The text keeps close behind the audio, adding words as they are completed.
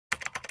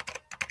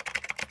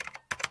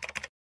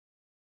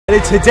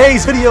And in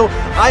today's video,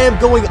 I am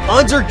going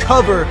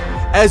undercover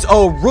as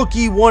a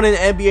rookie one in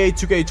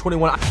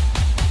NBA2K21. What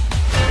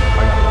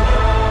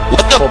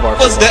the fuck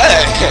was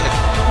that?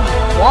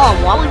 Wow,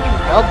 why would you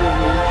double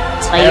me?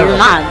 Like, you're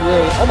not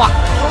good. Oh my.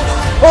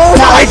 Oh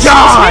my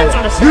god!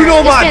 You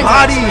know my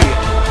body!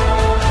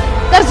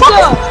 Let's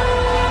go!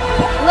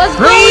 Let's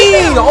go!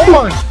 Green! Oh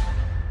my.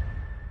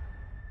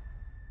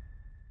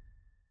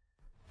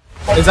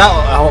 Is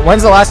that,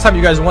 when's the last time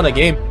you guys won a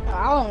game?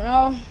 I don't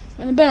know.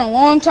 It's been a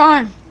long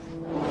time.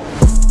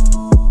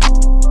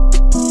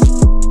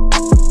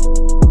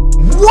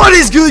 What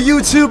is good,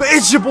 YouTube?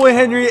 It's your boy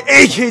Henry,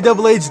 aka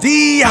DoubleH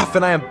DF,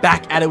 and I am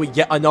back at it with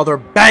yet another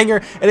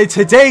banger. And in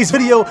today's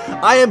video,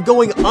 I am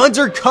going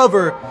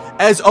undercover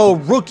as a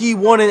rookie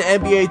one in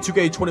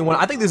NBA2K21.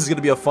 I think this is going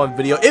to be a fun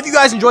video. If you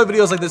guys enjoy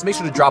videos like this, make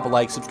sure to drop a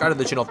like, subscribe to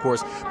the channel, of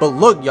course. But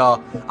look,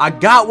 y'all, I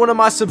got one of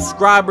my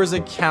subscribers'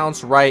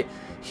 accounts right.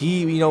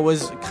 He,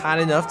 was kind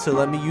enough to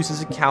let me use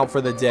his account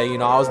for the day.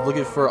 I was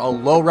looking for a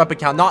low rep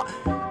account.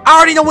 I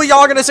already know what y'all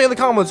are gonna say in the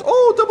comments.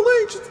 Oh, Double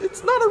H,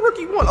 it's not a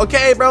rookie one.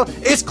 Okay, bro,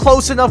 it's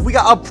close enough. We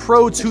got a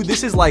Pro 2.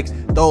 This is like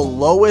the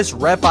lowest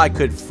rep I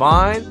could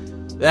find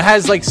that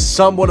has like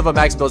somewhat of a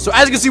max build. So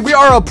as you can see, we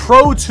are a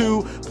Pro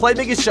 2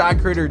 playmaking shot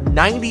creator,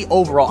 90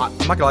 overall. I'm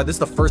not gonna lie, this is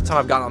the first time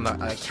I've gotten on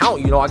the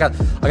account. I got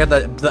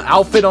the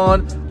outfit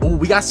on. Ooh,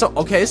 we got some.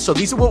 Okay, so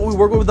these are what we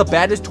work with. The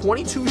baddest,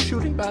 22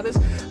 shooting baddest.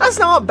 That's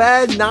not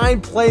bad.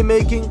 9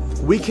 playmaking.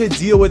 We could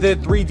deal with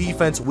it. 3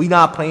 defense. We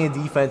not playing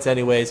defense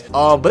anyways.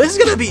 But this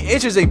is gonna be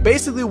interesting.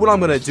 Basically, what I'm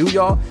gonna do,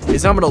 y'all,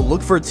 is I'm gonna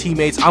look for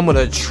teammates. I'm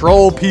gonna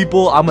troll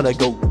people. I'm gonna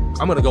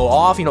go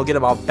off, get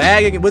in my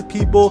bag with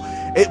people.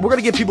 We're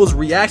gonna get people's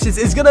reactions.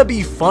 It's gonna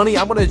be funny.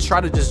 I'm gonna try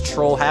to just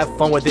troll, have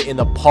fun with it in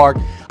the park.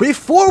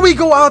 Before we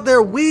go out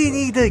there, we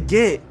need to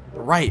get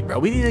right, bro.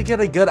 We need to get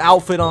a good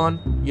outfit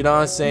on. You know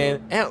what I'm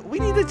saying? And we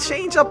need to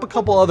change up a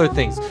couple other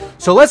things.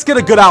 So let's get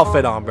a good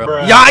outfit on, bro.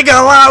 Y'all ain't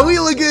gonna lie, we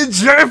looking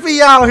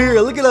drippy out here.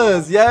 Look at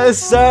us. Yes,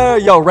 sir.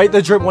 Yo, rate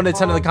the drip 1 to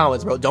 10 in the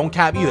comments, bro. Don't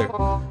cap either.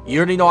 You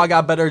already know I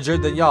got better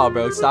drip than y'all,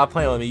 bro. Stop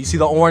playing with me. You see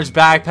the orange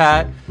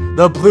backpack,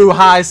 the blue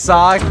high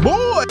sock.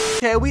 Boy.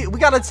 Okay, we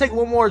gotta take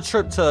one more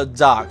trip to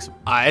Docks.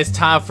 It's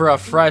time for a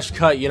fresh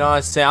cut. You know what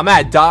I'm saying? I'm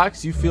at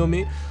Docks. You feel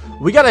me?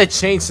 We gotta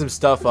change some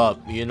stuff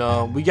up, we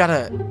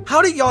gotta.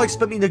 How do y'all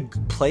expect me to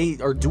play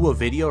or do a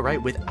video,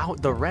 right,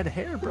 without the red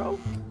hair, bro?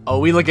 Oh,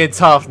 we looking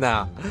tough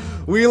now.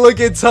 We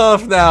looking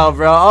tough now,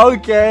 bro.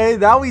 Okay,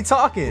 now we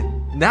talking.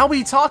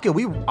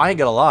 I ain't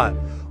gonna lie.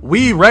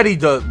 We ready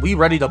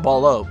to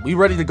ball up. We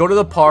ready to go to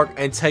the park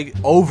and take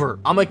over.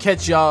 I'm gonna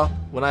catch y'all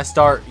when I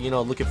start,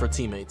 looking for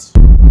teammates.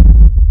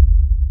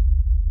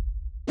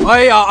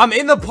 Hey, I'm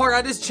in the park.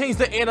 I just changed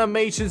the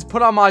animations,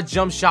 put on my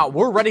jump shot.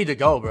 We're ready to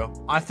go,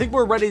 bro. I think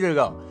we're ready to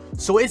go.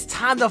 So it's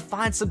time to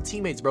find some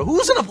teammates, bro.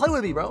 Who's gonna play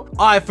with me, bro?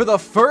 All right, for the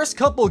first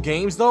couple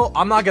games, though,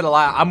 I'm not gonna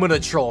lie. I'm gonna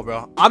troll,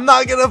 bro. I'm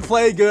not gonna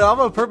play good. I'm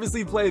gonna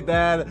purposely play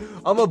bad.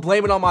 I'm gonna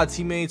blame it on my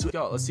teammates.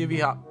 Yo, let's see if he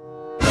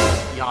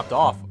hopped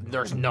off.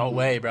 There's no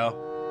way, bro.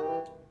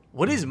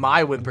 What is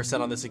my win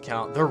percent on this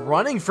account? They're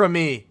running from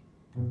me.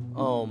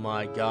 Oh,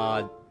 my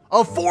God.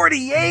 A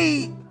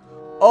 48.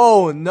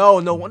 Oh,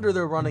 no wonder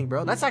they're running,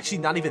 bro. That's actually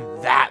not even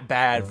that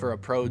bad for a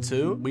Pro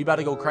 2. We about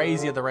to go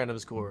crazy at the random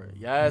score.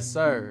 Yes,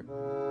 sir.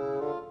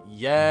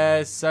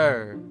 Yes,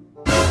 sir.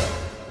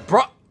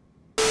 Bro.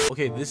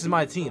 Okay, this is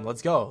my team.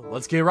 Let's go.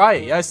 Let's get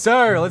right. Yes,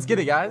 sir. Let's get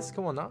it, guys.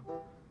 Come on now.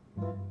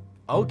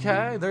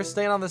 Okay, they're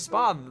staying on the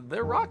spot.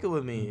 They're rocking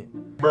with me.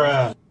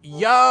 Bruh.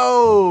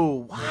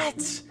 Yo,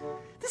 what?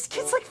 This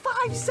kid's like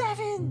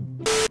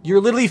 5'7". You're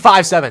literally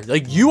 5'7".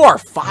 Like, you are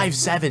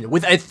 5'7"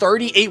 with a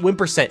 38 win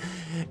percent.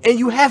 And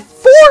you have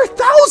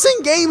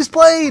 4,000 games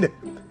played.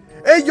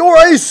 And you're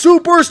a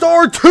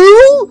superstar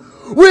too?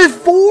 With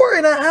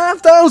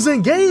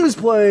 4,500 games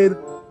played.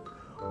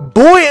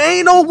 Boy,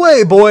 ain't no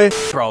way, boy.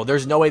 Bro,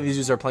 there's no way these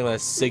dudes are playing with a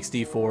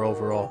 64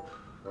 overall.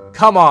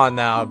 Come on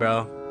now,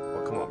 bro.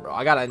 Oh, come on, bro.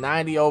 I got a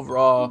 90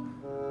 overall.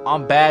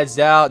 I'm badged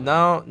out.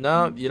 No,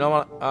 you don't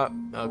want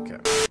okay.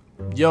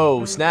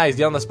 Yo, Snags,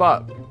 get on the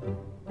spot.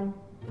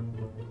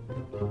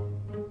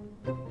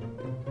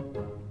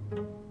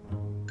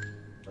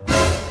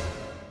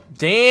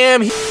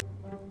 Damn,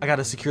 I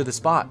gotta secure the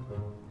spot.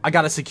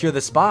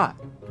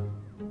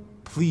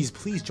 Please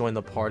join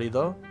the party,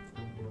 though.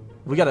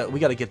 We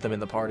gotta get them in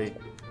the party.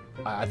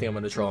 I think I'm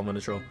gonna troll.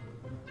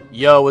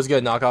 Yo, what's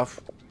good, knockoff?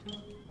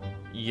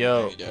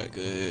 Yo. Yeah,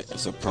 good.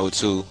 It's a Pro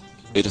 2.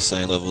 They the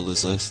same level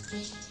as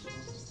us.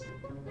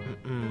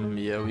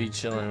 Yeah, we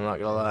chilling. I'm not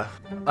gonna lie.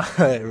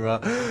 Alright, bro.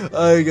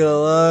 I ain't gonna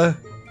lie.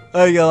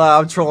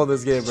 I'm trolling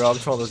this game, bro. I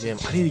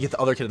need to get the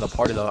other kid in the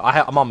party, though.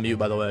 I'm on mute,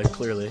 by the way,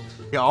 clearly.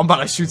 Yo, I'm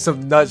about to shoot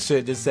some nut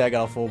shit. Just say I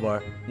got a full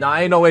bar. Nah,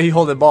 ain't no way he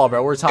holding ball,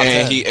 bro. We're top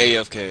 10. And he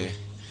AFK.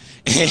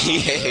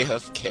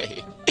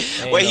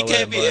 Wait, he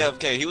can't be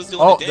AFK. He was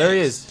doing the dance. There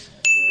he is.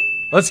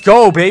 Let's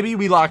go, baby.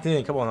 We locked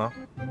in. Come on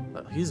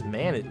now. He's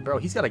managed, bro.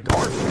 He's got a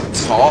guard.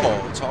 Tall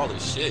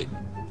as shit.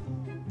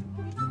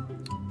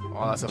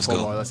 Oh, that's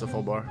a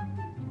full bar.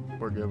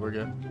 We're good.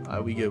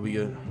 We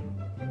good.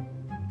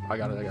 I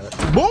got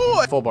it.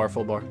 Boy! Full bar.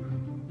 Fuck.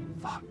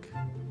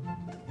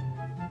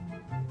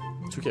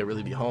 2K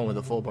really be home with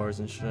the full bars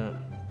and shit.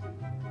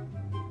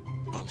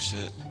 Oh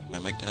shit. I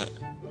make that.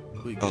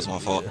 That was my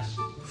fault.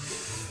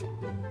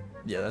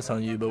 Yeah, that's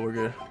on you, but we're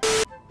good.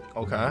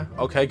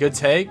 Okay, good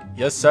take.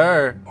 Yes,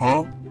 sir.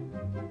 Huh?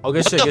 Oh,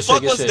 good shit.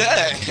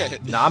 That?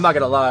 Nah, I'm not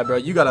gonna lie, bro.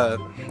 You gotta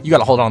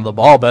hold on to the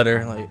ball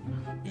better. Like,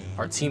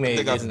 our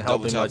teammate isn't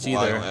helping much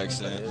either. This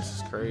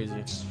is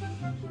crazy.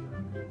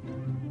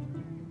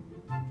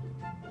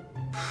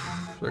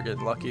 They're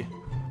getting lucky.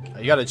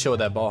 You gotta chill with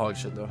that ball hog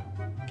shit, though.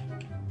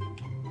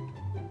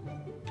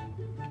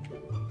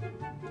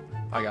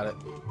 I got it.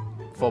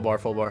 Full bar.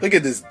 Look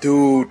at this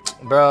dude.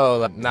 Bro,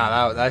 like,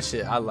 nah, that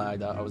shit, I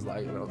lagged out. I was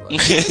lagging.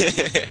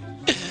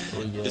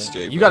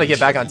 You gotta get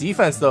back on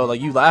defense, though.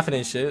 Like, you laughing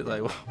and shit.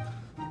 Like, you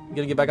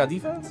gotta get back on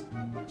defense?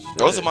 Shit.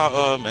 That wasn't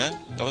my, man.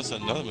 That was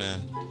another man.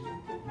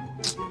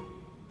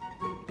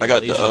 I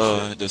got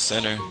the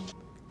center.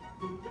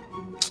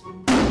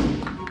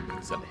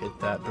 You gotta hit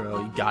that,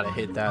 bro. You gotta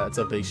hit that. That's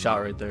a big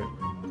shot right there.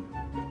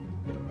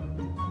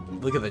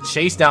 Look at the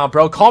chase down,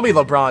 bro. Call me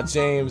LeBron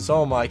James.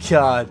 Oh my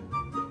god.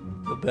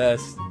 The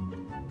best.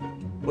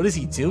 What is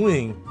he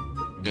doing?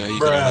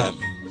 Yeah,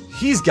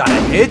 he's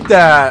gotta hit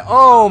that.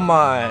 Oh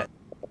my.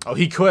 Oh,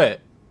 he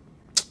quit.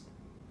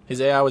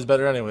 His AI was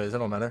better anyways. It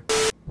don't matter.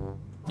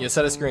 Yeah,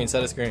 set a screen.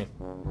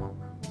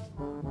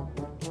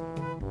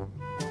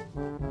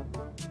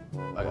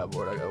 I got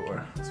bored.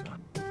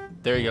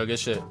 There you go. Good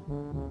shit.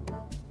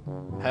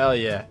 Hell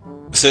yeah.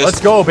 Assist. Let's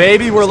go,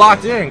 baby. We're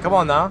locked in. Come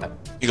on now.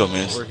 You go,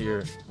 man. We're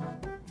here.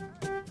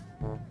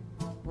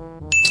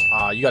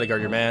 You gotta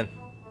guard your man.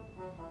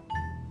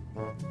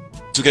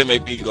 2K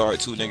make me guard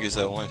two niggas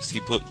at once. They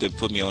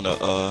put me on the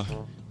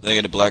nigga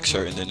in the black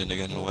shirt and then the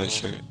nigga in the white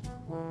shirt.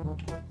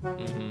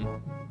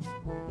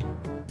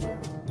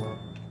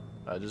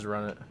 I just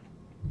run it.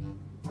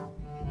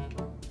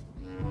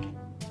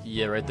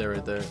 Yeah, right there.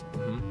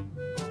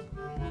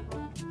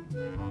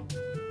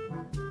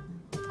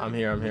 I'm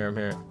here.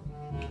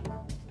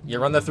 Yeah,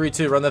 run the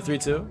 3-2.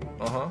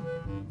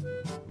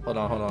 Hold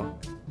on.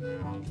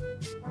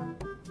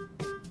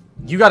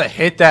 You gotta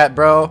hit that,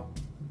 bro.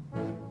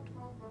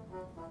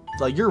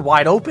 Like, you're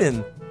wide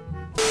open.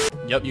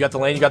 Yep, you got the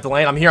lane.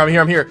 I'm here.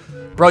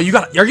 Bro, you're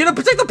gonna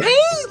protect the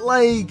paint?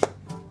 Like,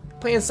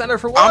 playing center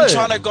for what? I'm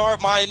trying to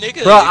guard my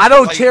nigga. Bro, I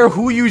don't care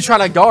who you trying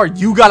to guard.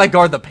 You gotta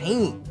guard the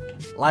paint.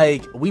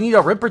 Like, we need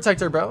a rim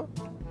protector, bro.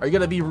 Are you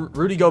gonna be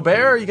Rudy Gobert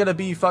or are you gonna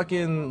be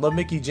fucking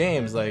Mickey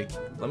James? Like,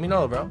 let me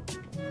know, bro.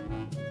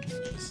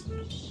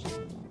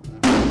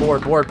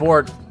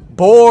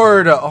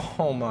 Board.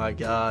 Oh my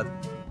god.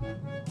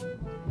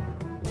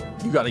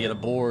 You gotta get a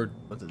board.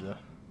 What to do?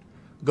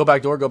 Go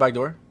back door.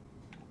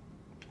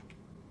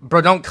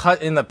 Bro, don't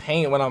cut in the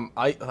paint when I'm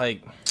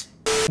like.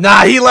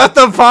 Nah, he left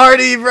the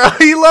party, bro.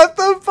 He left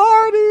the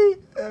party.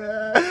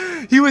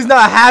 He was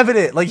not having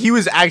it. Like, he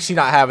was actually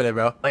not having it,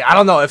 bro. Like, I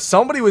don't know. If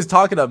somebody was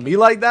talking to me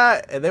like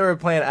that and they were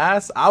playing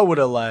ass, I would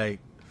have, like,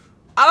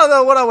 I don't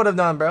know what I would have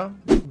done, bro.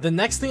 The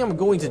next thing I'm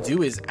going to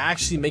do is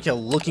actually make a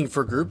looking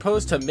for group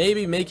post to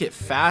maybe make it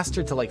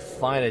faster to, like,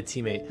 find a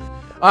teammate.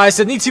 I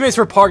said need teammates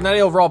for Park, 90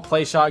 overall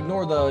play shot.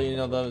 Ignore the, you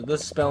know, the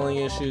spelling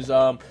issues.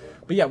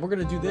 But yeah, we're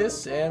gonna do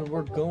this, and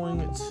we're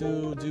going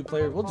to do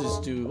player. We'll do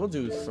 3. We'll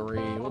do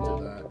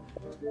that,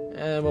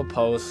 and we'll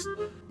post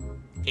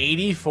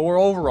 84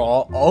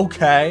 overall.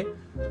 Okay,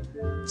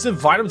 let's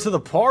invite him to the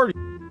party.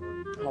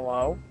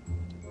 Hello?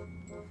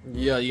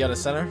 Yeah, you got a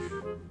center?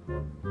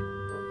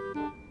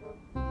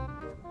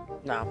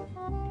 No.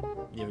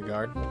 You have a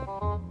guard?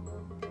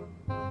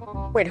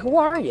 Wait, who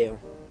are you?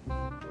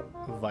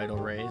 Vital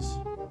Rays.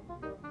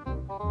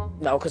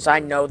 No, because I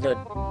know the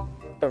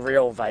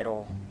real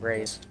Vital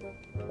Rays.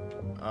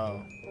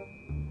 Oh.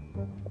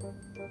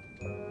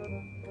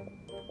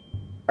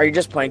 Are you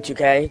just playing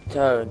 2K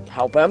to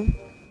help him?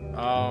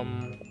 No,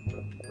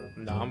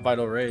 I'm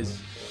Vital Rays.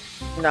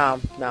 No,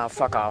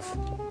 fuck off.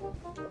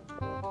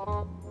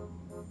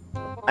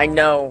 I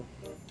know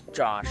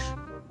Josh.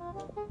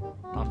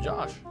 I'm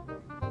Josh.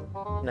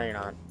 No, you're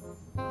not.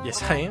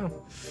 Yes, I am.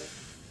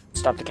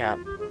 Stop the cap.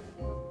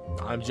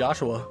 I'm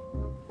Joshua.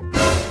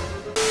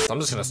 I'm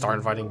just gonna start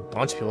inviting a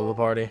bunch of people to the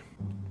party.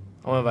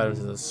 I wanna invite them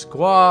to the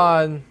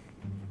squad.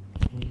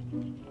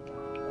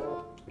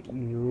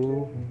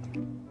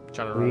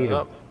 Trying to run it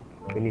up.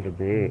 We need a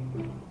big.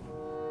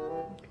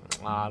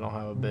 I don't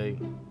have a big.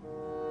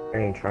 I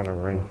ain't trying to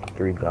run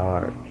 3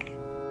 guards.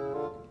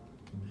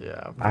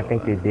 Yeah. I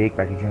think they're big,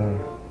 like he joined.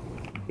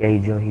 Yeah, he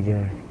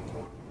joined.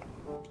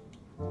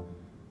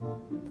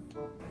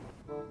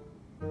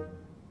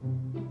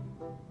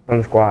 On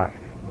the squad.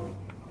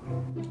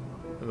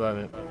 Invite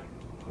me.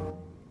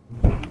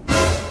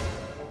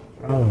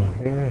 Oh,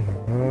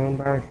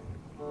 man.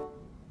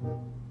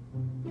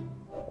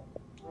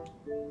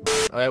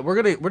 Alright,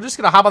 we're just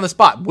gonna hop on the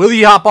spot. Will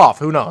he hop off?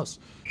 Who knows?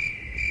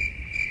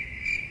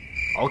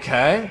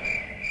 Okay.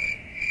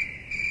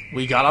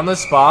 We got on the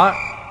spot.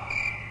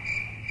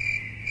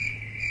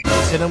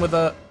 Let's hit him with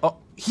a. Oh,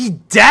 he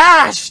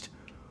dashed,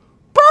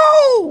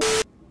 bro.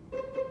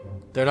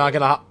 They're not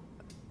gonna.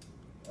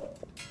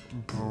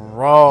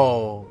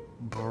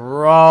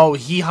 Bro,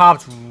 he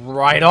hopped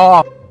right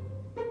off.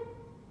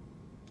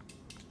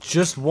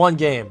 Just one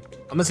game.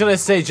 I'm just gonna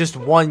say just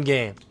one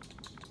game.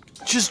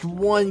 Just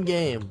one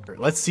game.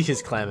 Let's see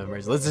his clan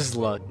members. Let's just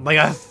look. Like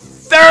a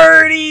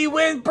 30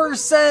 win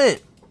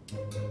percent.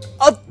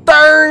 A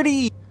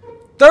 30.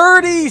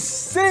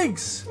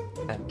 36.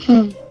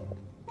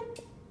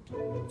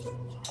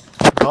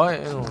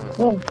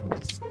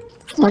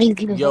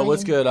 Yo,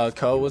 what's good,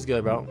 Co? What's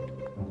good, bro?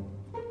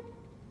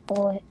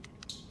 Boy.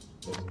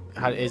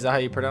 Is that how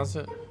you pronounce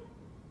it?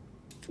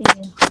 Yeah.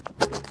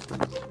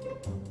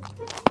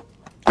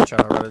 Try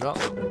to write it up.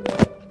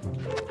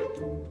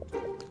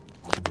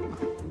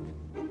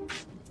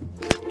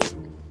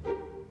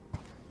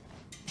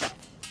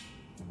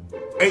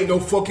 Ain't no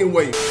fucking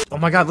way. Oh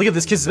my god, look at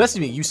this kid's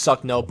messaging me. You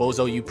suck, no.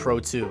 Bozo, you pro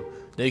too.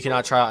 No, you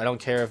cannot try. I don't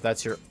care if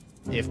that's your...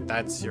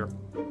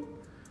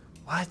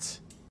 What?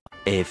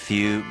 A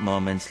few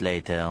moments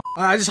later.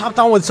 I just hopped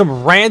on with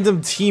some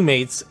random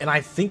teammates, and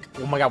I think...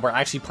 Oh my god, we're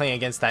actually playing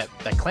against that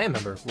clan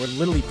member. We're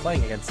literally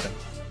playing against him.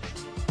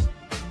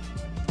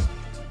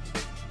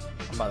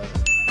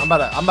 I'm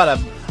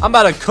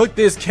about to cook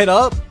this kid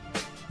up,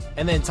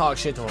 and then talk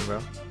shit to him, bro.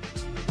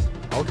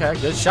 Okay,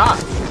 good shot.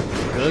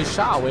 Good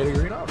shot. Way to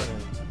green up, man.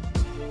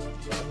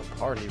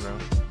 Party, bro.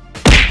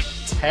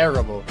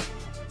 Terrible.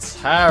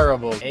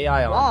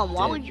 AI on. Mom,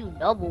 why would you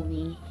double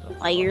me?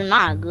 Like, you're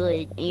not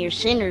good, and your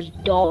center's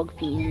dog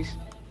penis.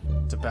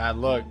 It's a bad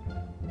look.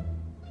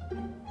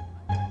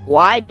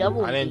 Why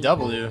double me? I didn't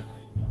double you.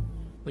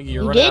 Look,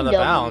 you're You running did out of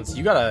double bounds.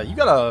 You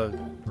gotta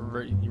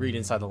read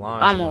inside the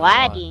line. I'm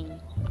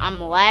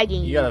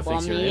lagging. You gotta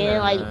fix your man.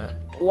 internet.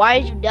 Like, why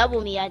did you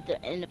double me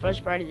in the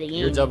first part of the game?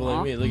 You're doubling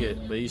huh? me. Look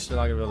at, but you're still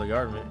not gonna be able to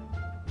guard me.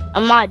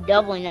 I'm not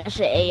doubling. That's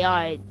an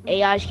AI.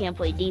 AIs can't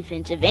play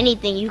defense. If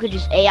anything, you could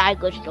just AI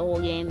glitch the whole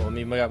game. Well,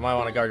 you might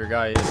want to guard your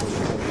guy.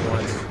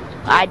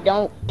 I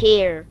don't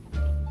care.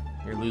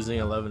 You're losing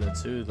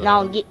 11-2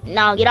 though.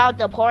 Now get out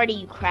the party,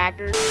 you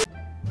cracker.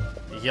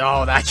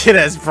 Yo, that kid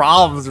has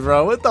problems,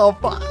 bro. What the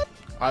fuck?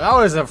 That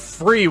was a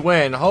free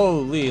win.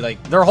 Holy,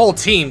 like their whole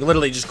team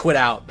literally just quit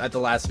out at the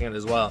last minute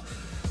as well.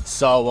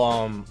 So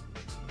I'm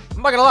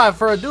not gonna lie,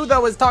 for a dude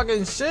that was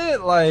talking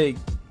shit, like,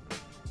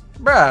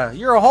 bruh,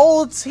 your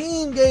whole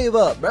team gave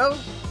up, bro.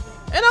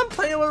 And I'm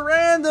playing with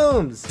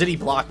randoms. Did he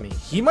block me?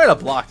 He might have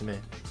blocked me.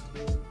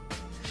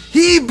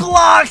 He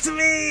blocked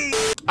me!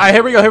 Alright,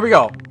 here we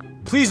go.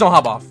 Please don't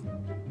hop off.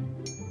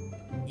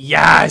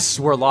 Yes,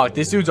 we're locked.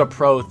 This dude's a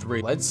pro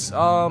 3. Let's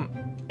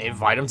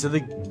invite him to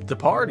the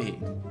party.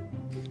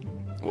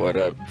 What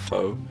up,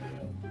 foe?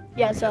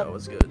 Yeah, so That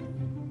was good.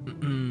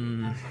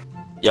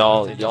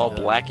 Y'all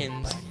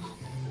blackens.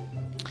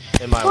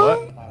 Am I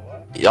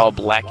what? Y'all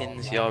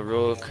blackens. Y'all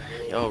real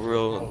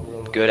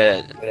good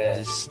at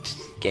this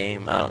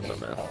game. I don't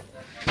know, man.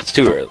 It's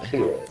too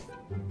early.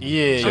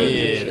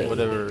 Yeah,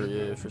 whatever.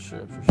 Yeah, for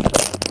sure.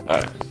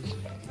 Alright.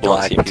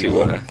 Black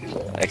too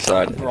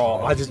excited.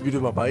 Bro, I just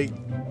muted my bike.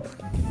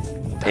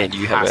 And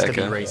you have Has an to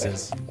be echo.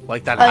 racist.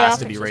 Like that Oh, yeah, has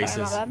to be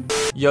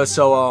racist. Yo,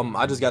 so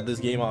I just got this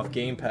game off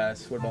Game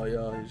Pass. What about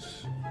y'all?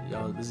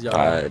 Yo, this is y'all.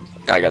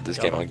 I got this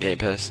game on Game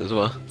Pass as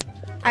well.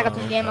 I got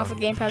this game off of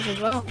Game Pass as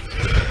well.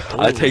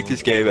 I take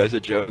this game as a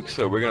joke,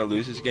 so we're gonna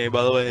lose this game,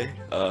 by the way.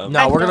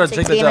 No, we're gonna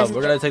take the dub.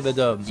 We're gonna take the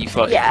dub. You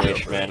fucking Yeah.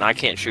 wish, man. I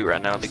can't shoot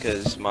right now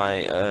because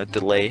my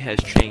delay has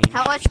changed.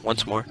 How much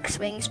Once more.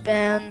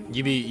 wingspan?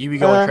 You be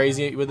going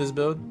crazy with this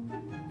build?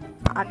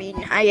 I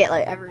mean, I get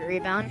like every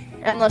rebound,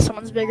 unless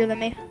someone's bigger than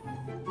me.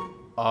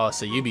 Oh,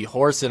 so you be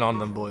horsing on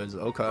them boys.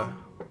 Okay.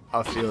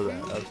 I feel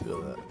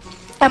that.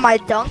 And my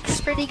dunk's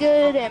pretty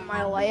good, and my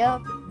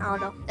layup, I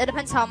don't know. It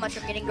depends how much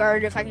I'm getting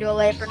guarded, if I can do a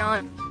layup or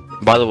not.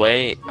 By the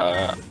way,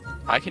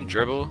 I can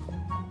dribble,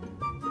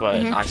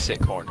 but Mhm. I sit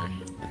corner.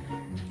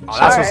 Oh,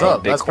 that's what's Alright.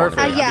 up. Big That's corner.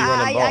 perfect. Yeah,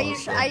 I be running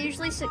balls, I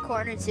usually sit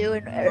corner too,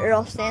 and or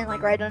I'll stand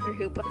like right under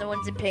hoop when the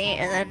one's in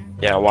paint, and then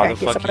Yeah, why try the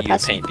to get fuck someone you to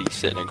pass me. paint be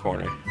sitting in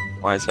corner?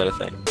 Why is that a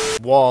thing?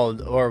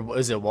 Wall, or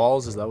is it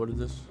walls? Is that what it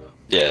is?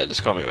 Yeah,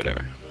 just call me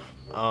whatever.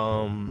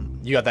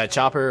 You got that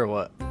chopper or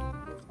what?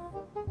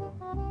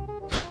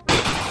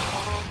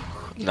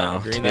 No,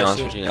 Green to be that honest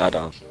shit? with you, I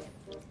don't.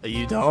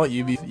 You don't?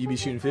 You be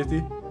shooting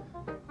 50?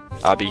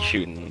 I'll be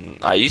shooting.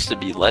 I used to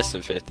be less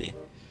than 50.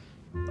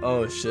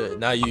 Oh shit!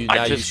 Now you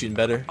just- shooting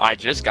better. I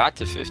just got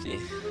to 50,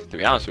 to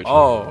be honest with you.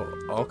 Oh,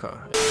 okay.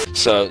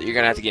 So you're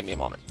gonna have to give me a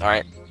moment, all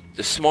right?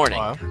 This morning,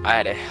 Alright. I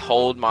had to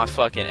hold my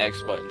fucking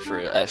X button for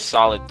a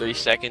solid 3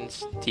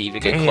 seconds to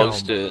even get Damn.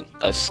 close to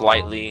a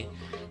slightly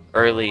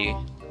early.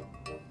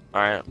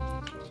 All right.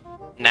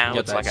 Now You got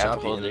it's that like I have to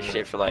choppy hold this internet.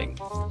 shit for like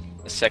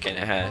a second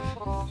and a half.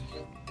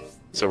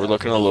 So we're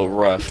looking a little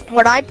rough.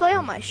 when I play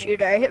on my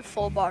shooter, I hit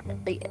full bar.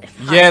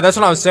 Yeah, that's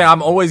what I'm saying.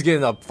 I'm always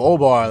getting a full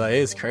bar. Like,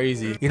 it's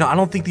crazy. You know, I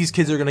don't think these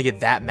kids are gonna get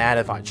that mad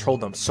if I troll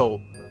them.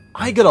 So,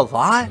 I ain't gonna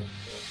lie.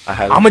 I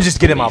have. I'm gonna just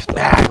get in my belief, though.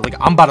 bag. Like,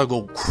 I'm about to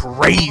go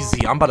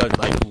crazy. I'm about to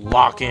like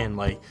lock in.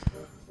 Like,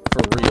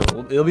 for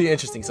real. It'll be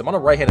interesting. So I'm on a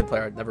right-handed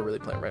player. I'd never really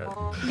play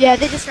right-handed. Yeah,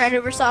 they just ran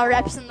over, saw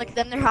reps, and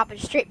then they're hopping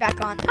straight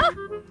back on.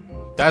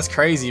 That's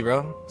crazy,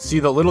 bro. See,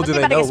 the little do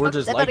they know we're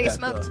just like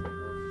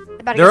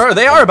that.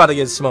 They are about to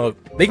get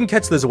smoked. They can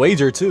catch this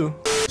wager too.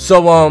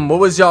 So what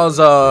was y'all's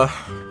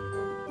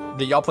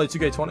did y'all play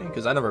 2K20?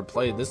 Because I never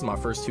played. This is my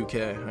first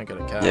 2K. I got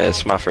a cap. Yeah,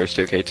 it's my first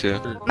 2K too.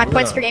 My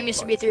points per game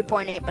used to be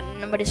 3.8, but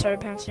nobody started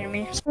passing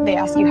me. They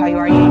ask you how you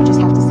are, you just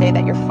have to say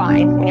that you're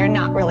fine when you're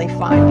not really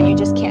fine, but you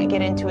just can't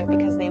get into it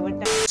because they would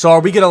know. So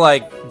are we gonna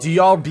like, do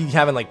y'all be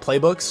having like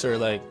playbooks or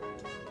like?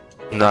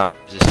 Nah,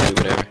 just do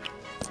whatever.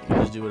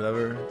 Just do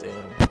whatever. Damn.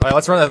 All right,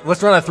 let's run a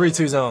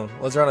 3-2 zone.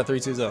 Let's run a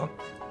 3-2 zone.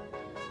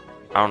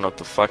 I don't know what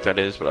the fuck that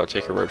is, but I'll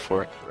take your word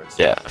for it.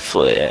 Yeah,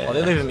 flip. Yeah. Oh,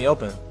 they're leaving me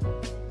open.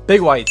 Big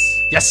whites.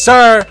 Yes,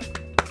 sir.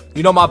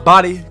 You know my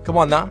body. Come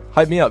on now.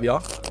 Hype me up,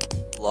 y'all.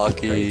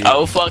 Lucky.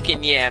 Oh,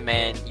 fucking yeah,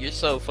 man. You're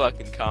so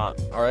fucking calm.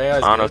 All right,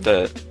 guys. I don't know if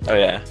the... Oh,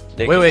 yeah.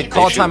 Wait.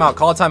 Call a timeout.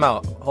 Call a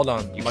timeout. Hold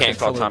on. You can't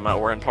call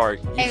timeout. We're in park.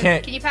 Hey, you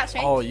can't. Can you pass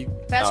me? Oh, you...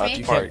 Pass no, me,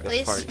 you can't.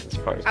 please. That's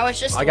park. I was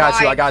just I got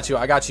you.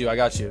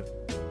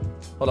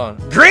 Hold on.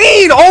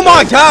 Green! Oh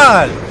my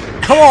god!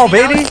 Come on,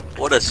 baby.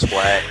 What a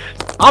swag.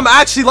 I'm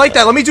actually like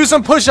that. Let me do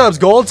some push-ups,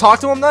 Gold. Talk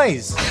to him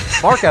nice.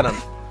 Bark at him.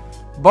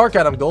 Bark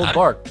at him, Gold.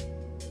 Bark.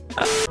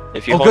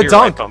 If you hold your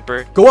right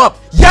bumper... Go up.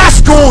 Yes,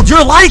 Gold!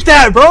 You're like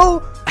that,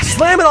 bro!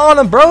 Slam it on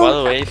him, bro! By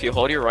the way, if you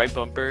hold your right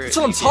bumper... That's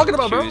what I'm talking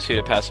about, bro. Choose who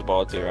to pass the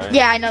ball to, right?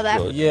 Yeah, I know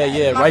that.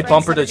 Yeah. Right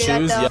bumper to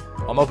choose. Yeah.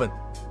 I'm open.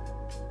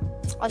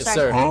 Oh, yes,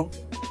 sir. Huh?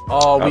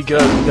 Oh, we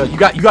good. You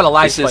got a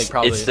lag spike,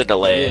 probably. It's the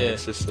delay. Yeah.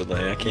 It's just the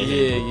delay. I can't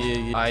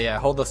Yeah. Yeah.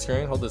 Hold the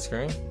screen.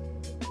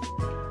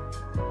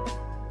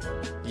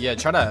 Yeah,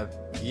 try to...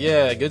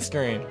 Yeah, good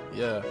screen.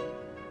 Yeah.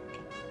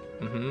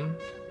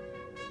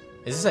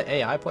 Is this an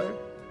AI player?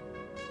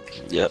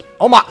 Yep.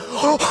 Oh my...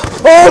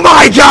 Oh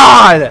my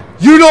god!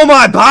 You know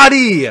my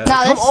body!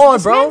 Come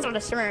on, bro. This man's on a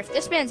smurf.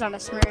 This man's on a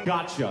smurf.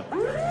 Gotcha.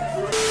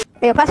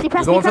 Hey, pass me.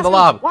 Going for the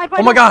lob.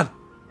 Oh my god!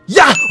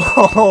 Yeah!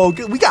 Oh,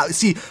 good.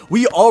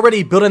 We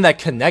already building that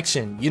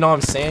connection. You know what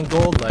I'm saying,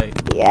 Gold? Like...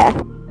 Yeah.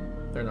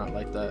 They're not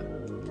like that.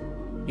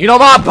 You know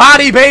my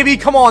body, baby!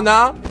 Come on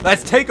now!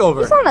 That's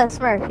takeover. He's on a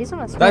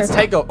smurf. That's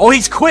takeover. Oh,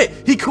 he's quit!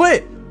 He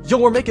quit! Yo,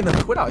 we're making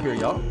them quit out here,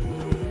 y'all.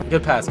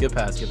 Good pass.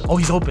 Oh,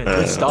 he's open.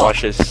 Good stuff.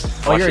 Watch this.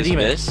 Oh, you're a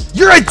demon.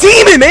 You're a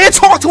demon, man!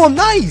 Talk to him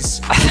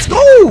nice! Let's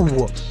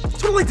go!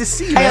 That's what I like to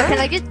see, man.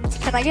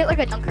 Can I get like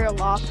a dunk or a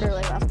lob for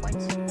like last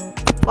points?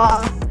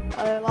 Lob.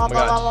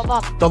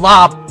 The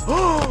lob.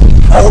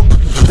 Oh,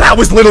 that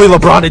was literally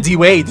LeBron to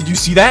D-Wade. Did you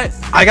see that?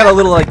 I got a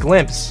little like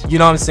glimpse. You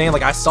know what I'm saying?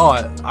 Like I saw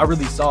it. I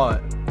really saw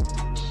it.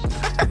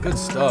 Good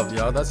stuff,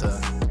 yo. That's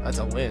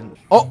a win.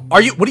 Oh,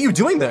 what are you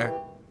doing there?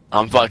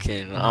 I'm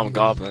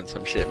gobbling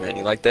some shit, man.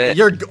 You like that?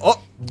 Yo,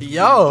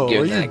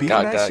 are you beating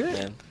that shit?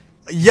 Man.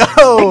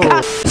 Yo!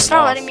 It's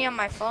not letting me on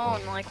my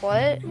phone. Like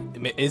what?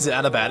 Is it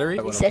out of battery?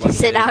 He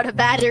said out of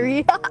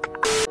battery.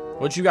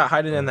 What you got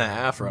hiding in that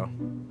afro?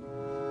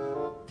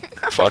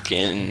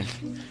 Fucking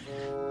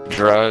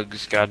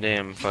drugs,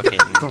 goddamn fucking.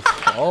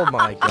 Oh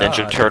my god.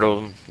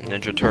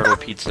 Ninja Turtle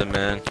pizza,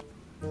 man.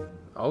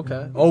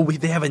 Okay. Oh,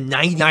 they have a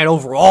 99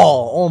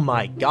 overall. Oh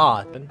my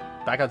god.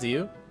 Back out to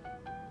you.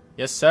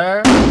 Yes,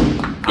 sir.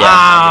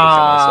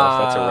 Yeah,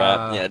 that's a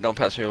wrap. Yeah, don't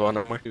pass me one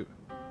no more.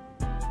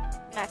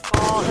 My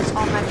fault. It's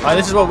all my fault. Alright,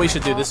 this is what we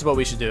should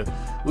do.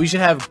 We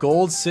should have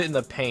Gold sit in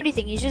the paint. What do you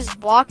think? He's just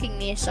blocking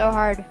me so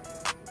hard.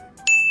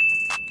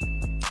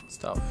 It's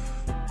tough.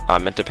 I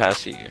meant to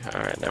pass you.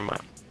 Alright, never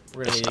mind.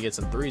 We're gonna need to get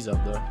some threes up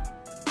though.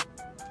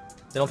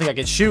 They don't think I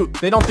can shoot.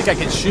 They don't think I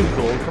can shoot,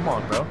 Gold. Come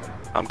on, bro.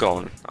 I'm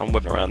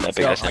whipping around that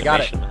big ass I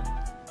animation, got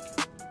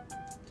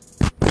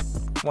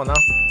it. Come on now.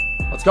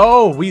 Let's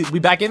go. We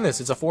back in this.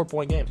 It's a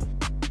 4-point game.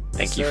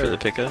 Thank you for the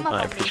pickup.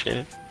 I appreciate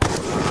it.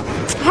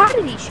 How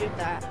did he shoot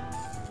that?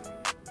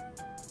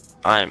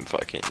 I'm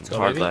fucking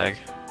hard lag.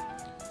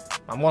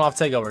 I'm one off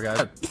takeover,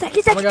 guys.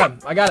 Oh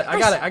my god.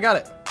 I got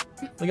it.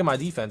 Look at my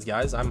defense,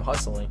 guys. I'm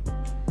hustling.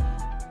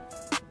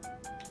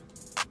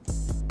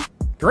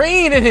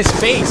 Green in his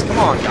face. Come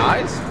on,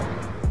 guys.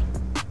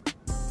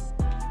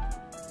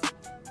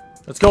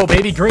 Let's go,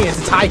 baby. Green.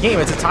 It's a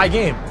tie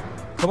game.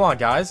 Come on,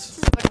 guys.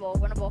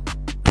 Winnable.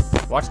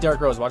 Watch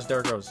Derrick Rose.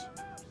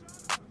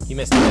 He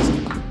missed.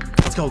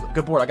 Let's go.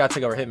 Good board. I got to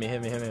take over. Hit me. I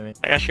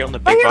got you on the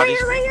big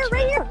bodies.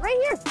 Right here.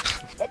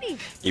 Hit me.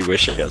 You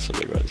wish I got some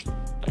big bodies.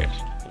 I got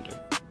you.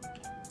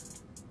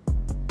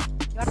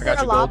 I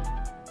got you, Gold.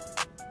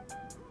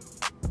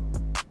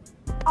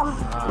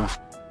 Oh.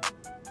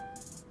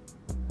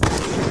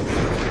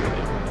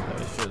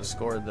 I should have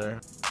scored there.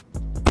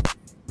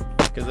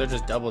 Because they're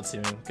just double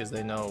teaming. Because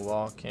they know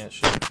Wall can't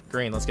shoot.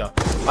 Green, let's go.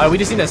 Alright, we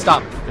just need to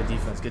stop.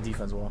 Good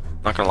defense, Wall.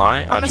 Not gonna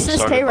lie, I'm just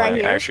started right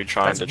here. Actually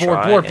trying to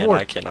board. and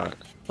I cannot.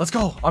 Let's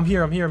go. I'm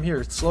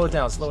here. Slow it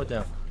down.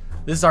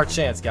 This is our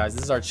chance, guys.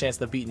 This is our chance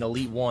to beat an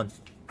Elite 1.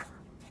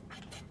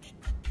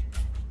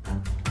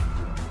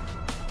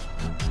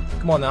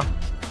 Come on now.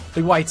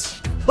 Big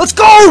whites. Let's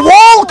go,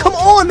 Wall! Come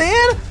on,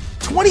 man!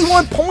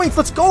 21 points.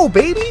 Let's go,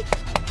 baby!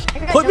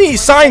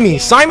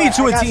 Sign me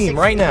to a team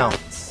right now.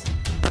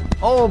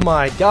 Oh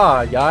my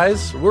god,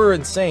 guys, we're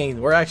insane.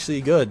 We're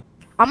actually good.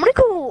 I'm gonna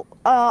go.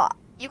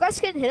 You guys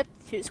can hit up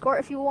the 2 score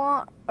if you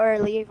want, or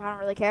leave. I don't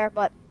really care,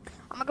 but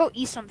I'm gonna go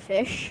eat some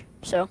fish.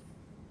 So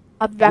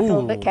I'll be back in a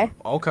little bit. Okay.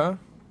 Okay.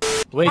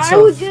 Wait,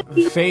 so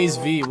Phase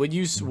V, would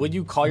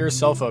you call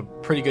yourself a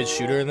pretty good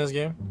shooter in this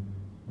game?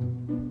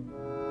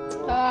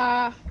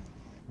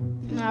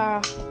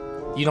 Nah.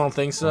 You don't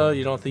think so?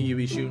 You don't think you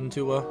be shooting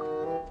too well?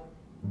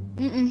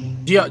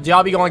 Mm-mm. Do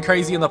y'all be going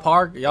crazy in the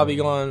park? Y'all be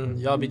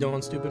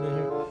doing stupid in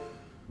here?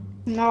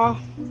 No.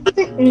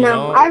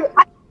 No,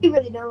 I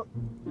really don't.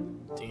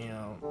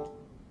 Damn.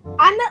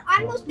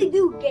 I mostly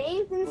do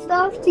games and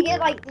stuff to get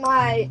like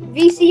my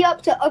VC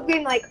up to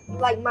upgrade like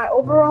my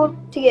overall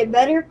to get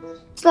better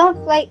stuff.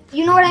 Like,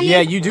 you know what I mean?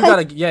 Yeah, you do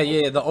gotta.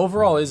 Yeah. The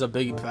overall is a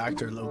big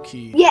factor, low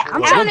key. Yeah,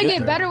 I'm trying to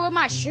get better with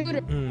my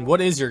shooter.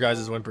 What is your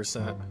guys' win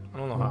percent? I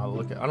don't know how to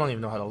look at. I don't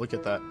even know how to look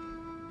at that.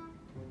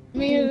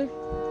 Me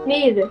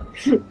either.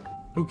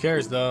 Who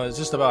cares though? It's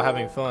just about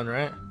having fun,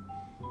 right?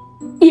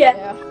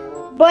 Yeah.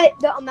 But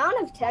the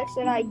amount of text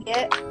that I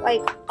get,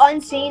 like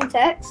unseen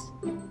text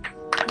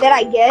that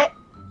I get,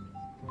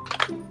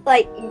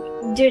 like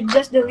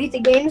just delete the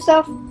game and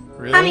stuff.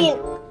 Really? I mean,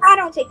 I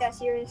don't take that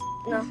serious.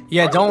 No.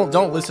 Yeah,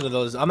 don't listen to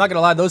those. I'm not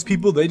gonna lie, those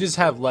people, they just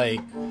have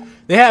like,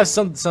 they have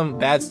some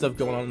bad stuff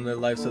going on in their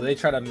life, so they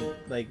try to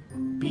like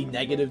be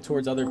negative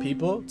towards other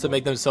people to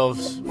make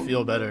themselves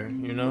feel better.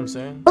 You know what I'm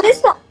saying? But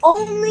it's the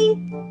only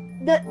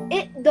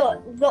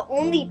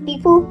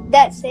people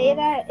that say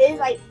that is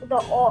like the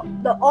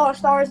all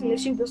stars and the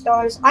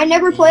superstars. I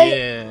never played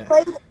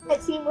a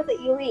team with an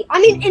elite. I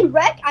mean, in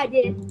rec I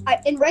did.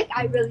 In rec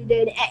I really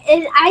did,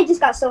 and I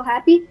just got so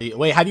happy.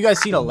 Wait, have you guys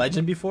seen a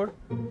legend before?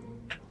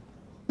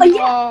 But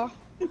yeah,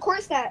 in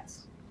court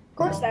stats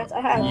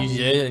I have. You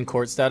did in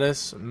court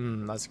status?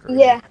 That's great.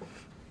 Yeah.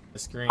 The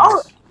screens.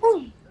 Oh.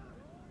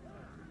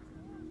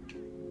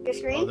 Your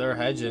screen? Oh, they're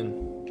hedging.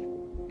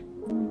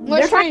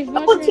 What screen?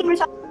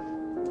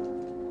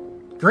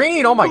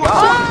 Green, oh my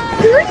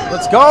god.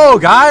 Let's go,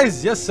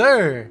 guys. Yes,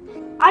 sir.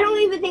 I don't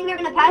even think they're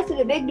gonna pass to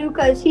the big dude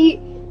because he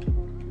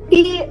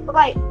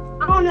like,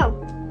 I don't know.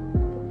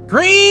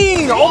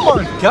 Green! Oh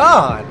my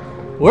god.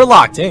 We're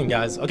locked in,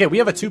 guys. Okay, we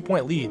have a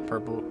 2-point lead,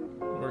 purple.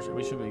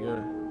 We should be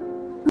good.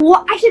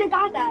 What? I should have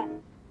got that.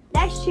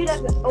 That should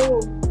have been. Oh.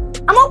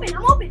 I'm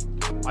open.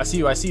 I see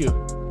you.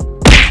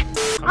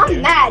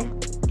 I'm mad.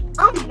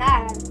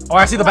 Oh,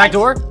 I see the back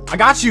door. I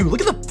got you. Look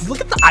at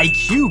the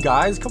IQ,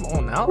 guys. Come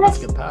on now. Let's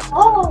get past.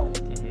 Oh.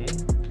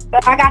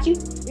 I got you.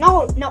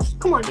 No.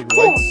 Come on.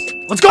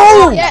 Let's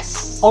go.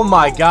 Yes. Oh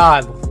my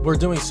god. We're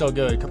doing so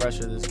good.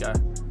 Pressure this guy.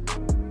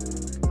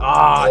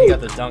 Ah, he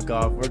got the dunk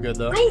off. We're good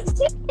though. I ain't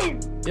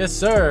sitting. Yes,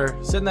 sir.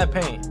 Sit in that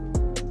paint.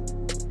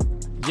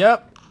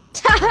 Yep.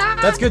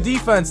 That's good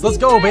defense. Let's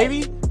go,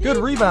 baby. Good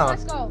rebound.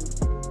 Let's go.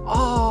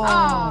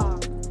 Oh.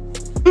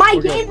 My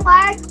game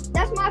lagged.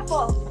 That's my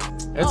fault.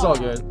 It's all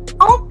good.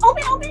 Oh,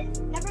 open.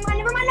 Never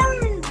mind.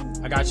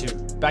 I got you.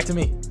 Back to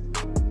me.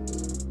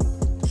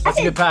 That's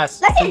a good pass.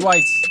 That's Big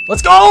whites.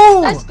 Let's go.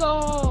 Let's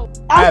go.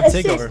 I have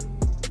takeover.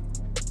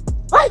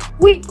 What?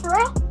 Wait, for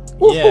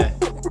real? Yeah.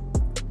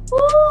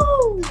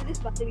 Ooh, this is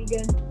about to be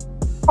good.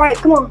 All right,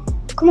 come on.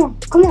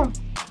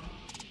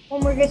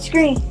 One more good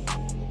screen.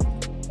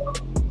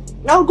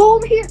 No, go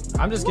over here.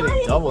 I'm just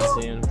getting double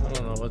teamed. I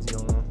don't know what's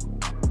going on.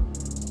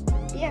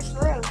 Yeah,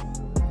 for real.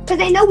 Because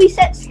they know we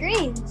set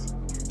screens.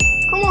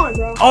 Come on,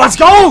 bro. Oh, let's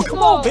go. Come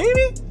on,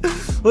 baby.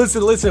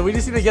 Listen. We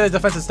just need to get a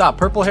defensive stop.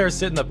 Purple hair,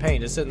 sit in the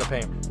paint. Just sit in the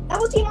paint.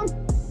 Double team him.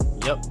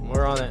 Yep,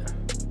 we're on it.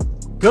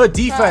 Good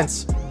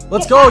defense.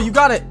 Let's go. You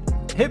got it.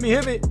 Hit me.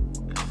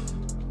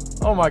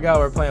 Oh my god,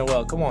 we're playing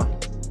well. Come on.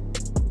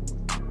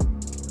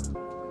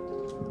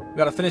 We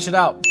gotta finish it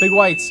out. Big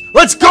whites.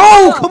 Let's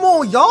go! Come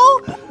on,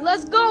 y'all!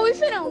 Let's go. We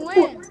finna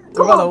win.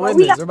 We're about to win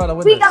this.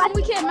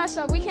 We can't mess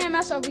up. We can't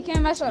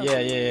mess up.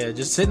 Yeah.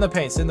 Just sit in the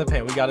paint.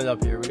 We got it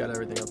up here. We got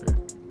everything up here.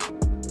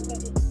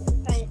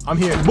 I'm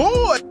here.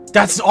 Boy!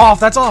 That's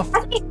off.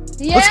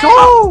 Yeah. Let's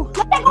go!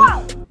 Let that go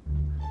out.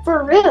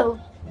 For real.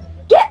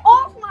 Get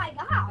off my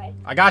guy.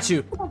 I got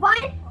you. Come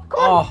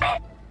on.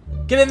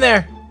 Get in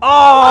there.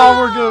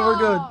 Oh, we're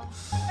good.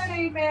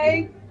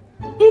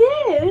 It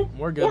is.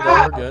 We're good,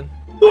 though. We're good.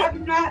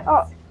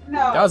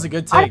 No. That was a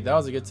good take.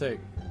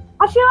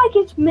 I feel like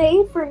it's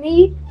made for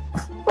me.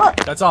 Look.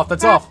 That's off. You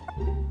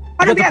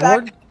got the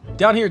board?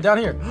 Down here.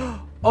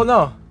 Oh,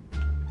 no.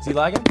 Is he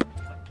lagging?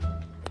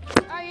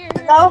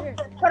 No.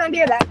 Put on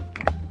beer back.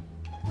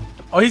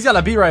 Oh, he's got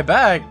to be right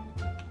back.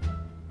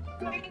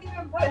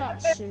 Oh,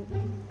 shoot.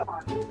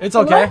 It's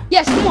okay.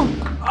 Yes, come on.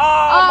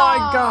 Oh,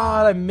 my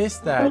God. I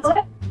missed that.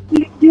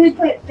 Do we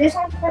put this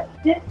one first?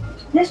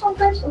 This one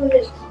first or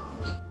this?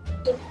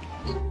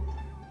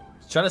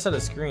 Try to set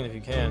a screen if you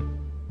can.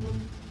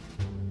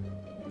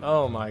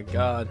 Oh my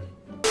god.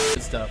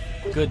 Good stuff.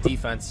 Good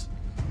defense.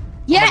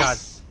 Yes. Oh my god.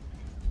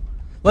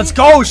 Let's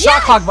go!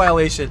 Shot clock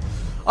violation.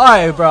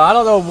 Alright, bro. I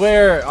don't know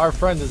where our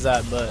friend is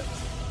at, but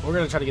we're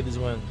gonna try to get this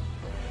win.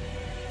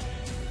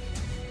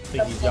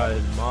 think he's got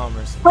his mom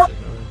or some shit.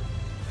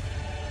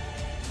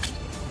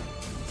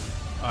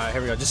 Alright,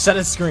 here we go. Just set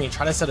a screen.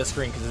 Try to set a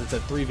screen because it's a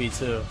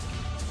 3v2.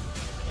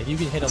 If you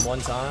can hit him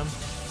one time.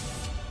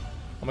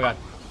 Oh my god.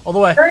 All the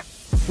way.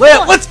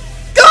 Layup. Let's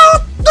go!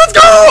 Let's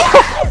go!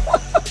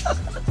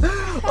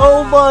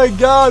 Oh my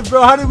god,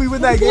 bro. How did we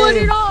win that game? Pulled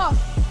it off.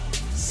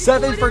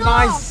 7 for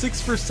 9,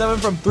 6 for 7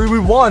 from 3. We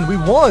won. We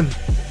won.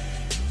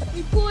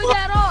 We pulled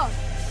that off.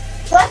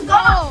 Let's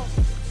go.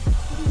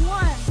 We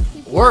won.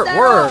 We pulled that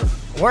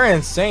off. We're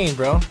insane,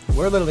 bro.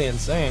 We're literally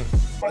insane.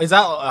 Is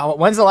that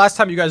when's the last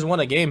time you guys won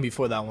a game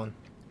before that one?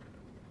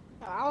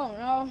 I don't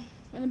know.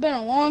 It's been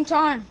a long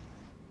time.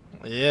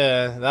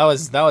 Yeah, that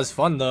was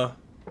fun though.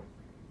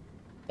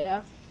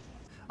 Yeah.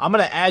 I'm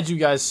gonna add you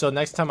guys so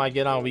next time I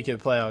get on we can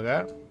play,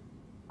 okay?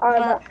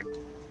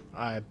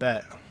 Alright,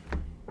 bet.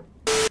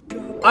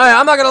 Alright,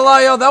 I'm not gonna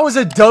lie, y'all. That was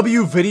a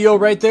W video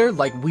right there.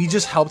 Like, we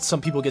just helped some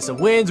people get some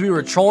wins. We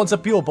were trolling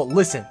some people. But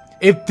listen,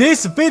 if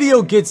this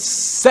video gets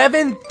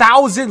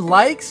 7,000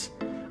 likes,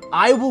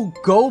 I will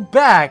go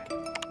back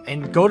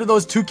and go to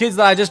those 2 kids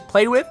that I just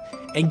played with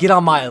and get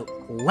on my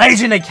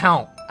legend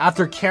account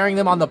after carrying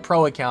them on the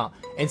pro account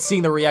and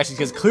seeing the reactions,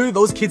 because clearly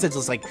those kids are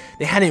just like,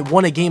 they hadn't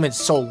won a game in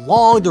so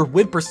long. Their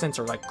win percents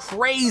are like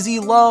crazy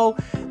low.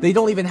 They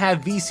don't even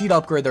have VC to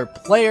upgrade their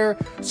player.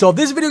 So if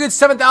this video gets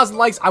 7,000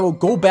 likes, I will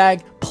go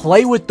back,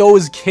 play with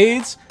those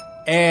kids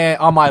and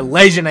on my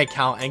legend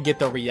account and get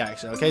the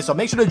reaction. Okay, so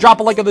make sure to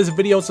drop a like on this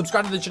video,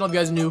 subscribe to the channel if you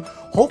guys are new.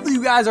 Hopefully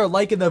you guys are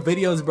liking the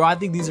videos, bro. I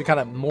think these are kind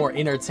of more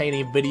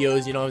entertaining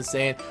videos, you know what I'm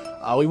saying?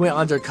 We went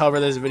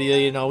undercover this video,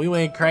 you know, we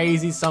went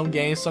crazy some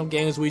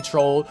games we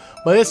trolled,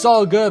 but it's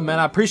all good, man.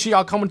 I appreciate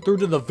y'all coming through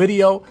to the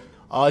video.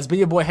 It's been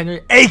your boy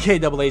Henry, aka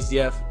DoubleH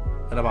DF,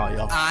 and I'm out,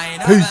 y'all.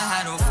 Peace.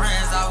 Had no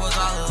friends, I was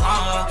all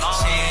alone.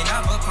 She ain't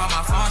never called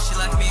my phone, she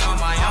left me on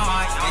my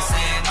own. They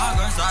saying all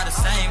girls are the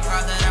same,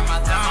 probably than my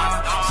thumb.